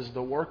expresses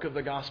the work of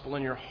the gospel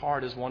in your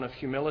heart as one of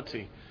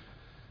humility.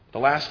 The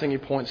last thing he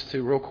points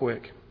to real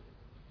quick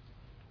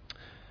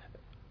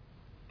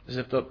is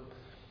if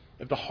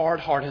the hard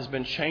heart has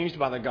been changed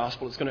by the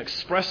gospel, it's going to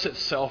express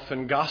itself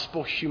in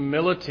gospel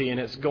humility, and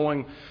it's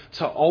going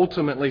to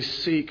ultimately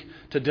seek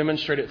to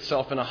demonstrate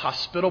itself in a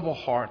hospitable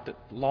heart that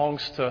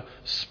longs to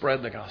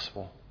spread the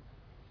gospel.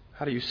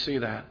 How do you see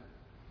that?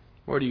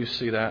 Where do you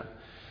see that?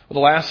 Well,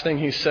 the last thing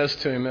he says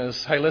to him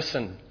is, hey,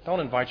 listen, don't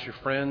invite your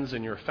friends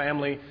and your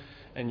family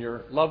and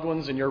your loved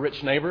ones and your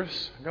rich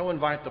neighbors. Go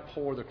invite the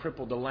poor, the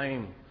crippled, the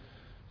lame,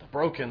 the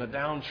broken, the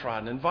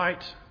downtrodden.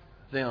 Invite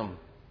them.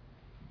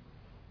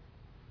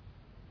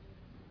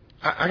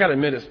 I got to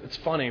admit, it's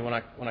funny when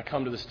I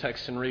come to this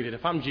text and read it.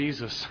 If I'm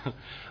Jesus,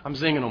 I'm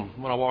zinging them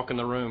when I walk in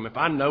the room. If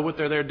I know what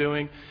they're there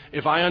doing,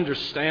 if I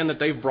understand that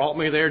they've brought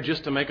me there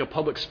just to make a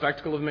public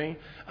spectacle of me,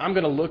 I'm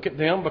going to look at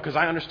them because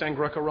I understand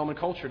Greco-Roman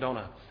culture, don't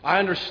I? I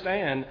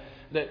understand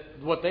that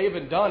what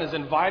they've done is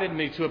invited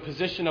me to a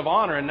position of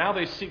honor, and now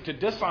they seek to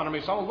dishonor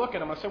me. So I'm going to look at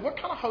them and say, what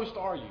kind of host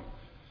are you?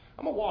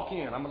 I'm going to walk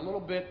in. I got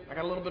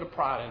a little bit of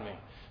pride in me.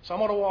 So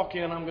I'm going to walk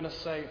in and I'm going to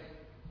say,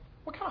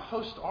 what kind of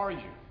host are you?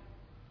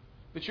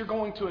 That you're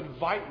going to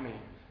invite me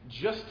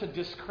just to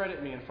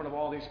discredit me in front of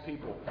all these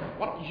people.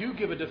 Why don't you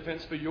give a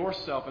defense for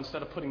yourself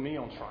instead of putting me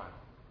on trial?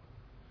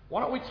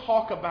 Why don't we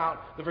talk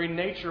about the very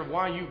nature of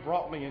why you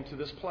brought me into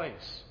this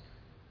place?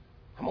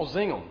 I'm going to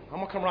zing them. I'm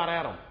going to come right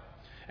at them.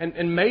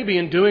 And maybe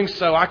in doing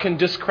so, I can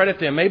discredit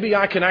them. Maybe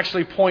I can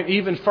actually point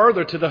even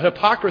further to the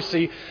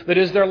hypocrisy that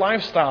is their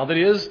lifestyle, that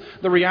is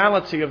the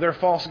reality of their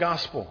false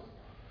gospel.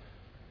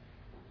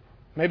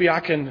 Maybe I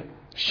can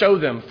show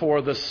them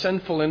for the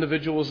sinful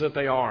individuals that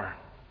they are.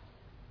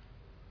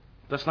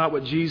 That's not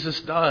what Jesus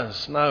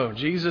does. No,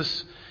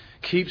 Jesus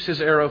keeps His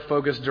arrow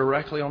focused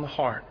directly on the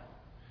heart.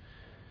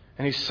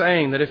 And He's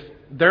saying that if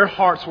their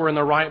hearts were in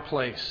the right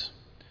place,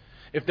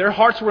 if they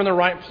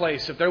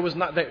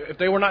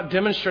were not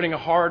demonstrating a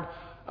hard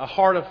a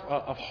heart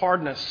of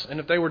hardness, and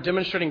if they were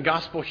demonstrating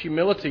gospel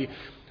humility,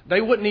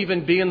 they wouldn't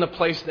even be in the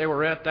place they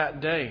were at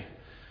that day.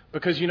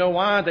 Because you know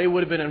why? They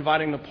would have been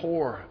inviting the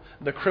poor,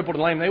 the crippled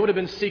and lame. They would have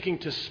been seeking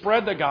to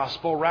spread the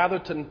gospel rather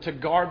than to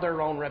guard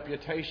their own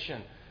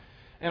reputation.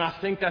 And I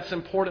think that's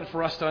important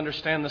for us to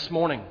understand this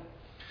morning.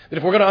 That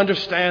if we're going to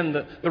understand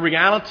the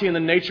reality and the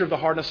nature of the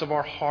hardness of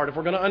our heart, if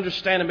we're going to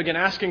understand and begin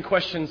asking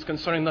questions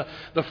concerning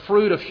the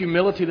fruit of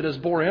humility that is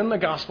born in the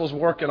gospel's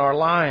work in our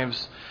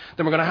lives,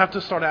 then we're going to have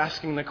to start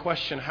asking the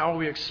question, how are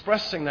we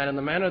expressing that in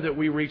the manner that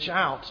we reach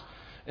out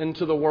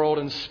into the world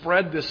and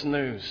spread this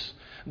news?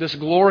 This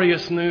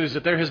glorious news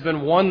that there has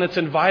been one that's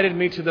invited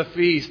me to the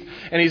feast,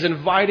 and he's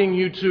inviting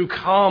you to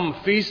come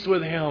feast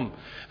with him.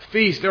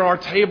 Feast. There are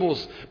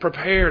tables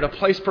prepared, a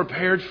place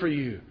prepared for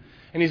you.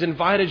 And he's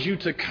invited you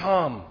to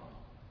come.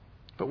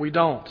 But we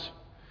don't.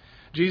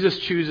 Jesus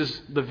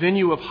chooses the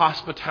venue of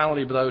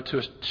hospitality, though,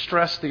 to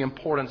stress the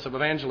importance of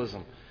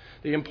evangelism,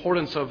 the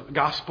importance of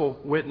gospel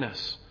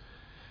witness.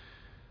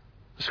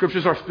 The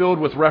Scriptures are filled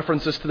with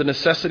references to the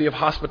necessity of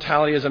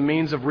hospitality as a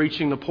means of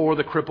reaching the poor,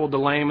 the crippled, the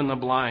lame, and the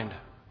blind.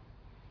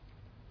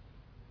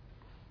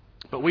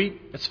 But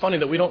it's funny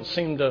that we don't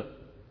seem to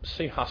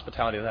see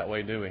hospitality that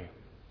way, do we?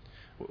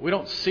 We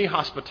don't see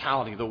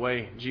hospitality the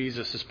way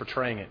Jesus is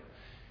portraying it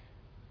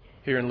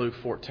here in Luke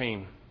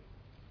 14.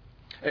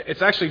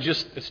 It's actually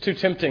it's too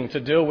tempting to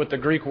deal with the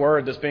Greek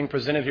word that's being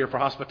presented here for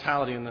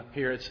hospitality.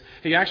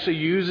 He actually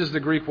uses the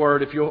Greek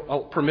word, if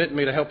you'll permit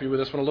me to help you with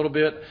this one a little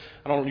bit.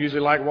 I don't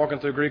usually like walking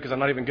through Greek because I'm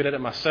not even good at it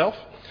myself.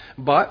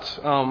 But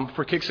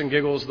for kicks and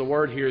giggles, the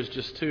word here is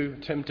just too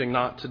tempting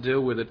not to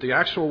deal with it. The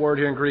actual word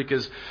here in Greek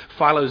is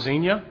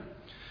philoxenia.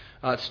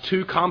 It's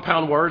two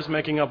compound words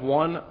making up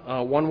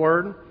one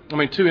word.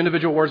 Two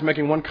individual words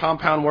making one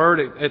compound word.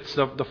 It's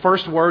the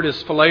first word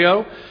is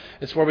phileo.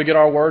 It's where we get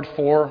our word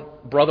for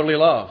brotherly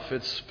love.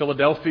 It's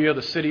Philadelphia,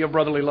 the city of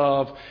brotherly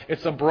love.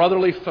 It's a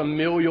brotherly,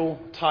 familial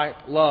type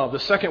love.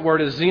 The second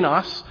word is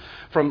xenos,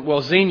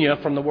 xenia,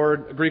 from the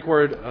Greek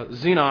word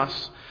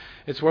xenos.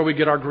 It's where we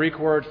get our Greek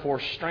word for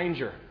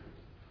stranger.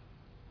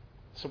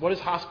 So what does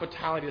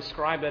hospitality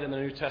describe that in the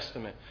New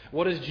Testament?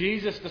 What is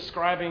Jesus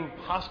describing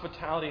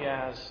hospitality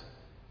as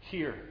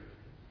here?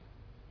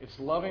 It's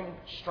loving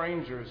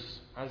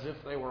strangers as if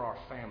they were our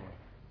family.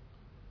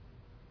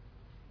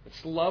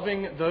 It's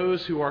loving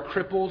those who are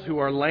crippled, who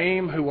are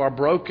lame, who are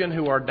broken,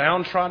 who are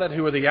downtrodden,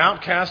 who are the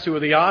outcasts, who are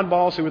the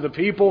oddballs, who are the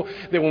people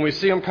that when we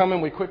see them coming,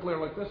 we quickly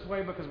look this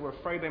way because we're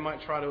afraid they might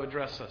try to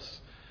address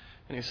us.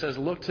 And he says,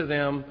 look to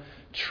them,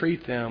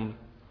 treat them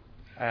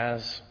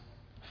as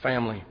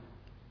family.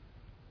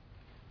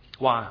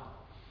 Why?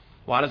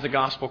 Why does the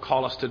gospel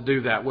call us to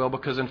do that? Well,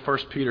 because in 1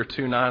 Peter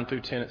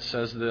 2:9-10 it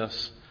says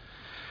this.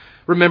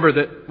 Remember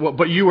that,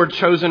 but you are a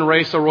chosen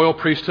race, a royal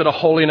priesthood, a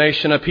holy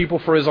nation, a people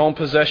for his own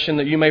possession,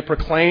 that you may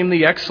proclaim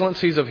the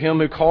excellencies of him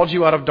who called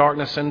you out of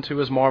darkness into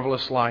his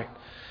marvelous light.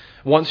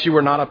 Once you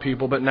were not a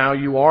people, but now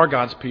you are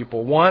God's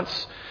people.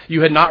 Once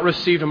you had not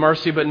received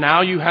mercy, but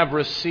now you have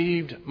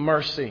received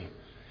mercy.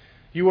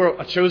 You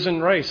are a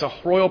chosen race, a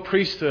royal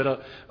priesthood,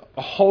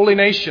 a holy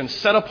nation,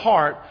 set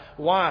apart.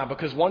 Why?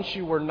 Because once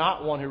you were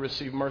not one who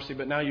received mercy,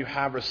 but now you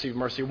have received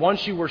mercy.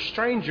 Once you were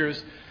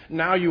strangers,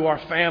 now you are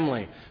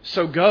family.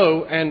 So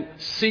go and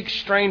seek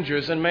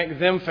strangers and make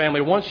them family.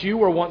 Once you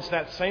were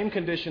that same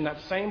condition, that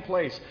same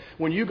place.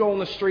 When you go on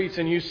the streets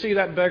and you see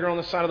that beggar on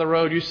the side of the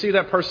road, you see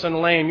that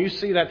person lame, you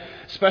see that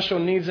special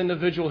needs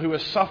individual who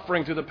is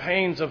suffering through the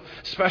pains of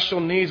special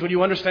needs, when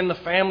you understand the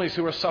families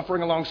who are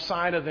suffering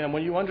alongside of them,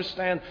 when you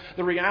understand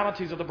the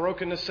realities of the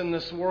brokenness in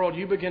this world,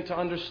 you begin to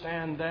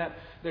understand that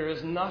there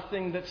is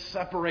nothing that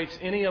separates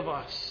any of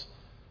us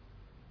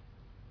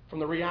from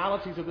the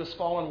realities of this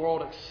fallen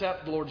world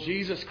except the Lord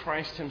Jesus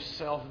Christ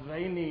himself.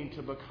 They need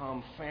to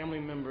become family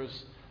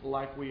members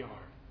like we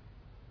are.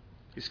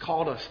 He's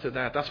called us to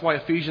that. That's why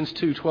Ephesians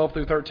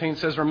 2:12-13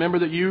 says, remember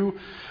that you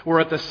were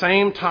at the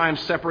same time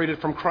separated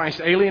from Christ,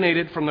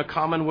 alienated from the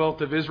commonwealth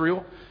of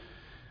Israel,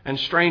 and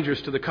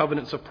strangers to the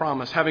covenants of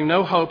promise, having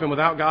no hope and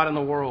without God in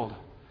the world.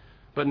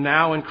 But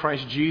now in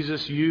Christ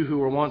Jesus, you who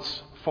were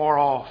once far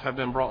off have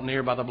been brought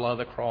near by the blood of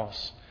the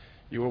cross.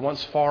 You were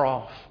once far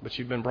off, but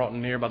you've been brought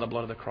near by the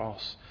blood of the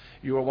cross.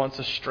 You were once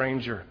a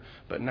stranger,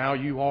 but now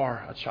you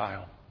are a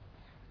child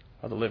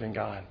of the living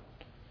God.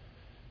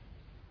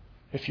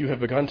 If you have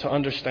begun to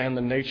understand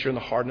the nature and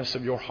the hardness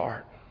of your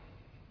heart,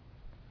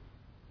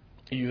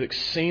 you've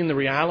seen the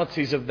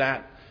realities of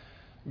that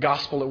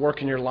gospel at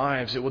work in your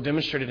lives, it will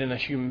demonstrate it in a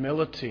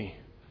humility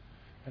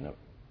and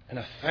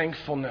a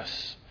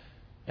thankfulness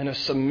and a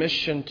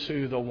submission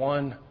to the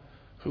one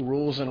who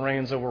rules and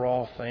reigns over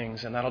all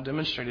things. And that'll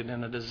demonstrate it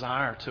in a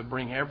desire to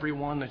bring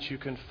everyone that you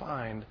can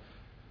find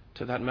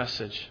to that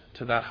message,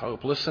 to that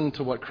hope. Listen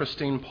to what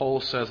Christine Pohl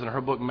says in her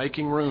book,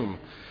 Making Room,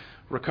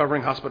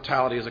 Recovering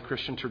Hospitality as a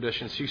Christian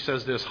Tradition. She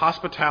says this: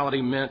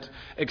 hospitality meant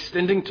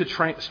extending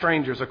to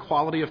strangers a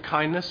quality of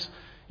kindness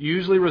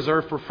usually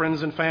reserved for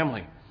friends and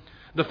family.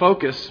 The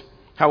focus,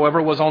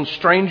 however, was on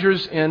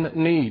strangers in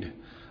need,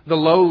 the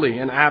lowly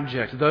and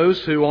abject,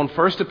 those who on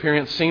first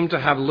appearance seemed to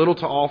have little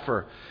to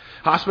offer.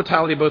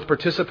 Hospitality both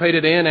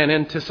participated in and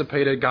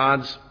anticipated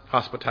God's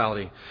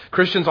hospitality.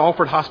 Christians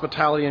offered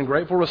hospitality in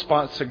grateful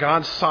response to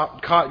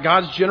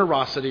God's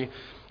generosity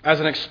as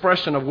an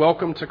expression of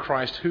welcome to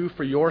Christ, who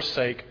for your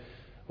sake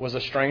was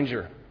a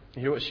stranger.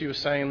 You hear what she was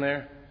saying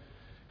there?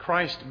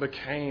 Christ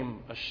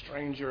became a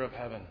stranger of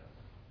heaven,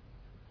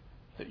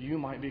 that you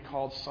might be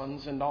called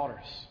sons and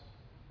daughters.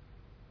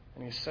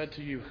 And He said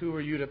to you, who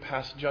are you to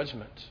pass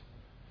judgment?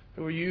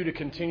 Who are you to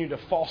continue to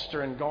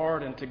foster and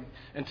guard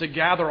and to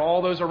gather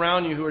all those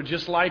around you who are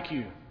just like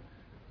you?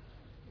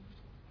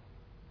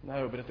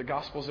 No, but if the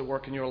gospel's at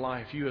work in your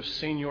life, you have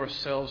seen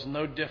yourselves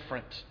no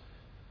different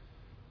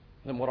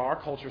than what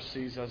our culture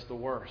sees as the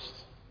worst.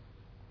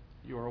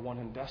 You are one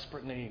in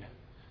desperate need.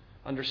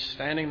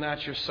 Understanding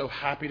that, you're so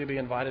happy to be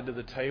invited to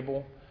the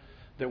table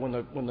that when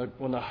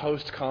the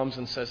host comes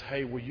and says,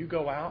 hey, will you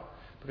go out?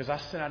 Because I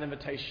sent out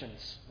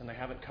invitations and they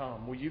haven't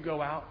come. Will you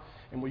go out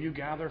and will you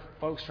gather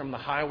folks from the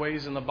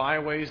highways and the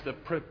byways,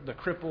 the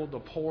crippled, the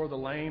poor, the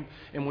lame,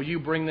 and will you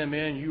bring them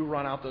in? You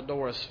run out the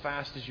door as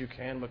fast as you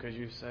can because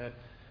you said,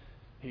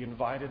 He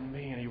invited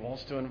me and He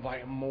wants to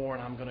invite more,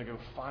 and I'm going to go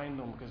find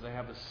them because they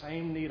have the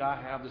same need I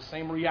have. The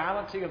same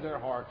reality of their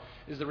heart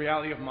is the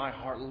reality of my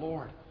heart.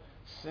 Lord,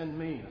 send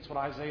me. That's what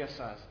Isaiah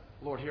says.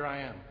 Lord, here I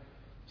am.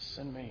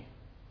 Send me.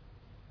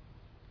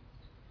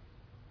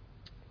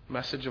 The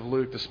message of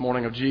Luke this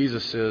morning of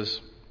Jesus is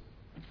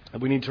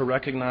that we need to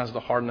recognize the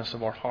hardness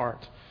of our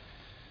heart.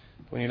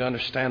 We need to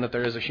understand that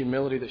there is a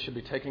humility that should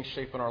be taking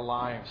shape in our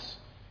lives,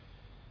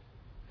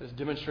 that is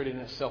demonstrating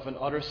itself in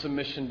utter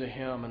submission to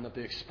Him, and that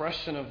the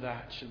expression of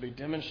that should be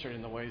demonstrated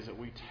in the ways that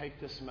we take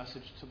this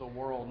message to the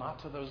world,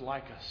 not to those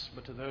like us,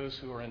 but to those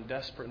who are in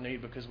desperate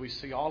need, because we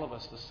see all of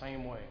us the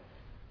same way,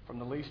 from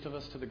the least of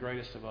us to the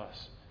greatest of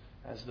us,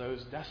 as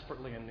those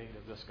desperately in need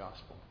of this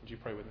gospel. Would you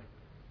pray with me?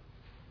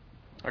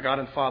 Our God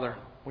and Father,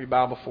 we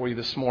bow before You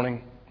this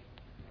morning.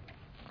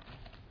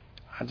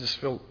 I just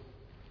feel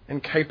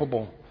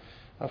incapable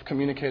of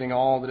communicating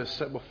all that is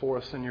set before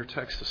us in Your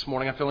text this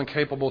morning. I feel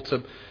incapable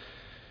to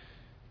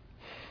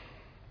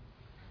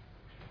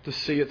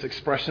see its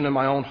expression in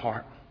my own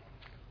heart.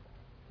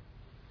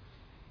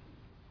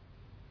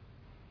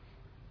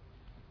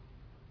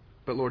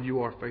 But Lord,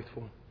 You are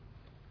faithful.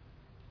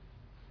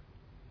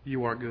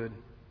 You are good.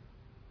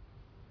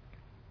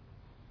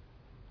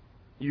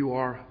 You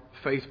are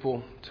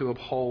faithful to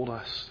uphold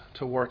us,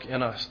 to work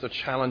in us, to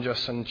challenge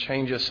us and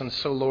change us. And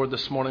so, Lord,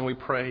 this morning we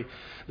pray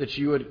that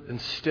You would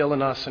instill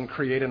in us and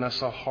create in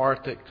us a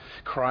heart that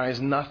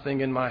cries, nothing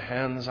in my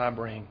hands I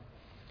bring,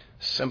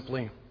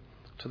 simply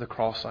to the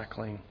cross I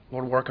cling.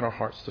 Lord, work in our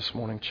hearts this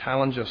morning.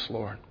 Challenge us,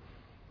 Lord.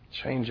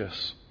 Change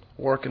us.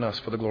 Work in us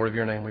for the glory of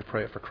Your name. We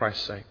pray it for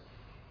Christ's sake.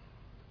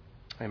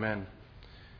 Amen.